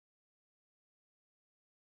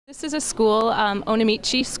This is a school,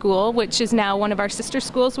 Onamichi School, which is now one of our sister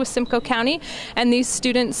schools with Simcoe County, and these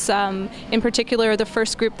students in particular are the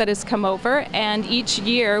first group that has come over, and each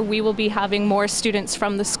year we will be having more students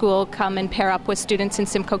from the school come and pair up with students in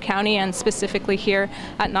Simcoe County and specifically here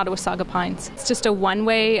at Nottawasaga Pines. It's just a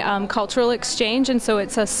one-way cultural exchange, and so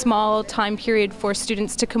it's a small time period for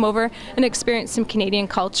students to come over and experience some Canadian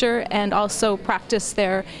culture and also practice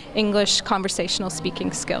their English conversational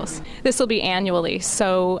speaking skills. This will be annually,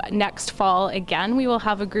 so next fall again we will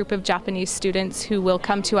have a group of Japanese students who will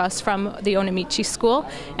come to us from the Onamichi School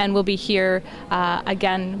and will be here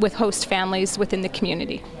again with host families within the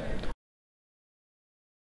community.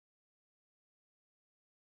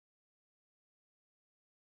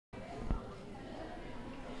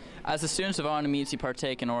 As the students of Onamichi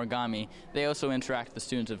partake in origami, they also interact with the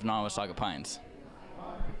students of Nottawasaga Pines.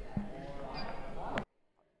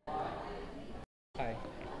 Hi.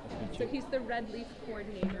 So he's the Red Leaf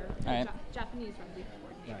coordinator, Japanese Red Leaf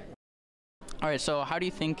coordinator. All right, so how do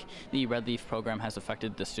you think the Red Leaf program has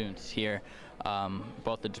affected the students here,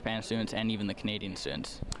 both the Japan students and even the Canadian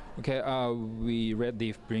students? Okay, we Red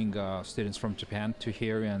Leaf bring students from Japan to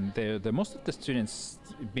here, and most of the students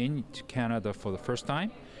been to Canada for the first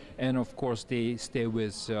time, and of course they stay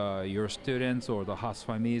with your students or the host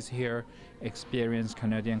families here, experience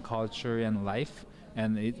Canadian culture and life,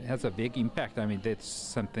 and it has a big impact. I mean, that's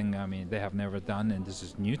something they have never done, and this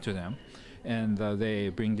is new to them, and they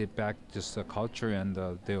bring it back just the culture, and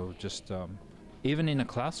they'll just even in a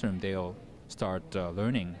classroom they'll start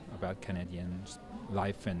learning about Canadian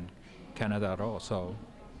life in Canada at all. So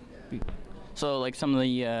like some of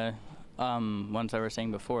the ones I was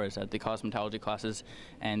saying before is that the cosmetology classes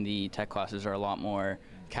and the tech classes are a lot more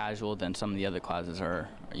casual than some of the other classes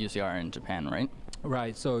usually are in Japan, right?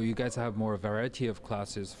 Right, so you guys have more variety of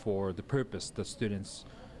classes for the purpose, the students,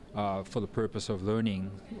 for the purpose of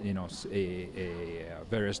learning,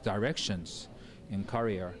 various directions in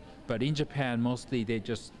career. But in Japan, mostly they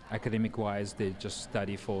just, academic-wise, they just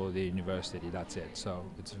study for the university, that's it. So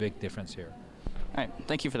it's a big difference here. All right,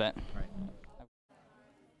 thank you for that. Right.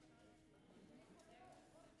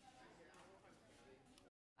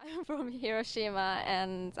 I'm from Hiroshima,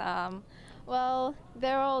 and well,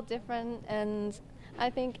 they're all different, and I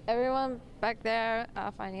think everyone back there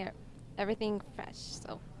finding everything fresh.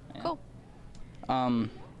 So yeah. Cool.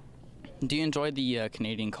 Do you enjoy the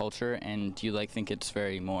Canadian culture, and do you think it's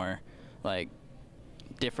very more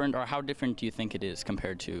different, or how different do you think it is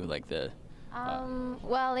compared to the?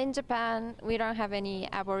 Well, in Japan, we don't have any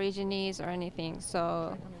Aborigines or anything,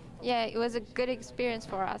 so yeah, it was a good experience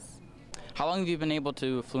for us. How long have you been able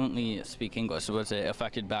to fluently speak English? Was it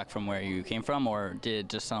affected back from where you came from, or did it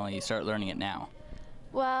just suddenly start learning it now?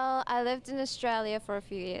 Well, I lived in Australia for a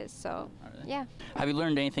few years, so yeah. Have you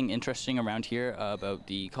learned anything interesting around here about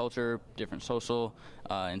the culture, different social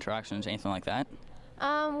interactions, anything like that?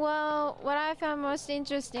 Well, what I found most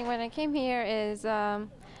interesting when I came here is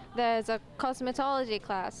there's a cosmetology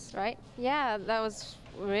class, right? Yeah, that was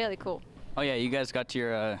really cool. Oh yeah, you guys got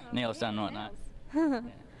your nails done and whatnot.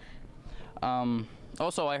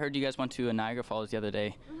 Also, I heard you guys went to Niagara Falls the other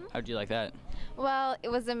day. How did you like that? Well, it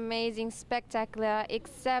was amazing, spectacular,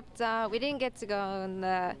 except we didn't get to go on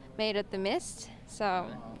the Maid of the Mist, so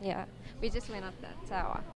yeah, we just went up that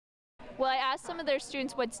tower. Well, I asked some of their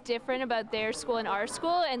students what's different about their school and our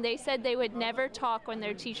school, and they said they would never talk when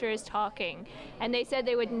their teacher is talking. And they said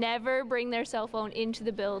they would never bring their cell phone into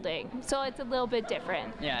the building. So it's a little bit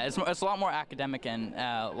different. Yeah, it's a lot more academic and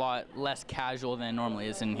a lot less casual than it normally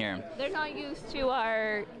is in here. They're not used to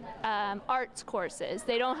our arts courses.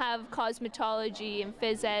 They don't have cosmetology and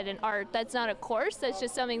phys ed and art. That's not a course. That's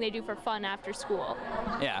just something they do for fun after school.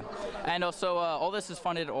 Yeah, and also all this is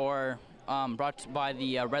funded or brought by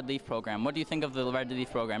the Red Leaf program. What do you think of the Red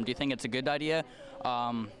Leaf program? Do you think it's a good idea,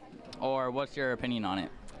 or what's your opinion on it?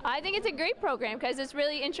 I think it's a great program because it's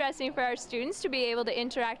really interesting for our students to be able to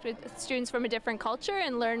interact with students from a different culture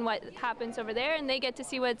and learn what happens over there, and they get to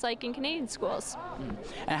see what it's like in Canadian schools.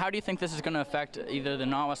 And how do you think this is going to affect either the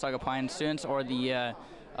Nottawasaga Pines students or the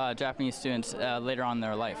Japanese students later on in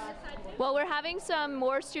their life? Well, we're having some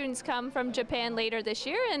more students come from Japan later this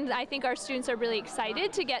year, and I think our students are really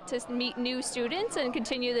excited to get to meet new students and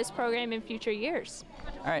continue this program in future years.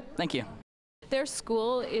 All right, thank you. Their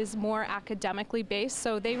school is more academically based,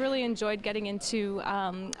 so they really enjoyed getting into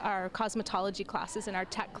our cosmetology classes and our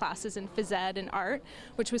tech classes and phys ed and art,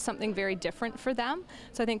 which was something very different for them.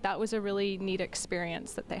 So I think that was a really neat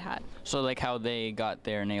experience that they had. So how they got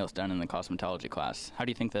their nails done in the cosmetology class, how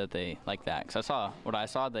do you think that they like that? Because what I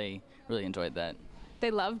saw, they really enjoyed that.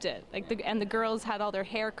 They loved it. And the girls had all their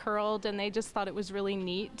hair curled, and they just thought it was really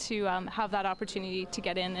neat to have that opportunity to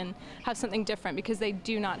get in and have something different, because they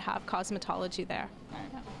do not have cosmetology there.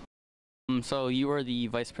 Yeah. So you are the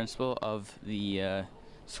vice principal of the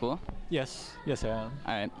school? Yes, I am.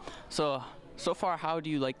 All right. So far, how do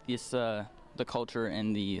you like this the culture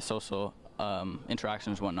and the social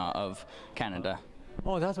interactions and whatnot of Canada?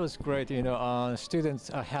 Oh, that was great. Students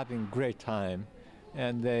are having great time,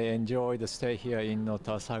 and they enjoy the stay here in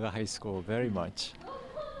Otasaga High School very much.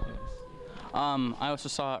 Yes. I also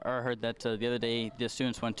saw or heard that the other day the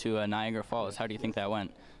students went to Niagara Falls. How do you think that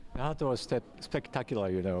went? That was spectacular.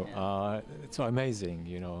 It's amazing.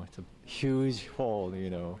 It's a huge fall.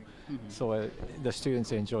 So the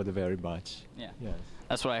students enjoyed it very much. Yeah. Yes.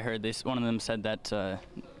 That's what I heard. One of them said that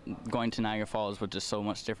going to Niagara Falls was just so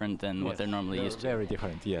much different than what they're normally used to. Very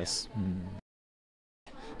different, yes.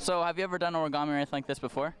 Yeah. So have you ever done origami or anything like this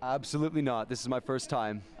before? Absolutely not. This is my first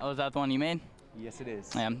time. Oh, is that the one you made? Yes, it is.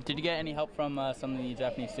 Did you get any help from some of the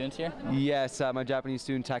Japanese students here? Yes, my Japanese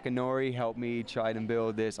student Takanori helped me try and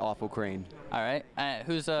build this awful crane. All right.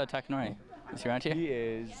 Who's Takanori? Is he around here? He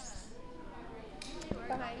is.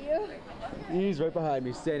 Behind you. He's right behind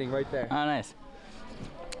me, standing right there. Oh, nice.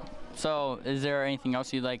 So, is there anything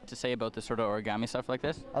else you'd like to say about this sort of origami stuff like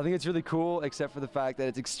this? I think it's really cool, except for the fact that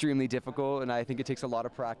it's extremely difficult, and I think it takes a lot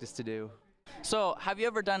of practice to do. So, have you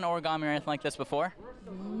ever done origami or anything like this before?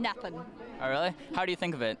 Nothing. Oh, really? How do you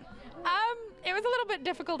think of it? It was a little bit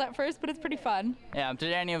difficult at first, but it's pretty fun. Yeah.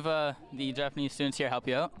 Did any of the Japanese students here help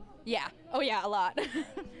you out? Yeah. Oh yeah, a lot.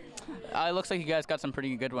 It looks like you guys got some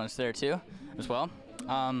pretty good ones there too, as well.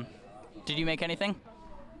 Did you make anything?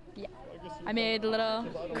 Yeah. I made a little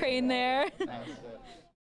crane there.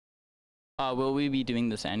 Will we be doing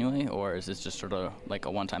this annually, or is this just sort of like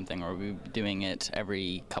a one-time thing, or are we doing it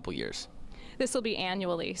every couple years? This will be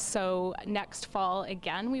annually, so next fall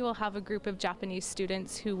again we will have a group of Japanese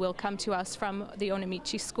students who will come to us from the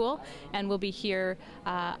Onamichi School, and will be here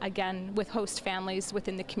again with host families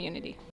within the community.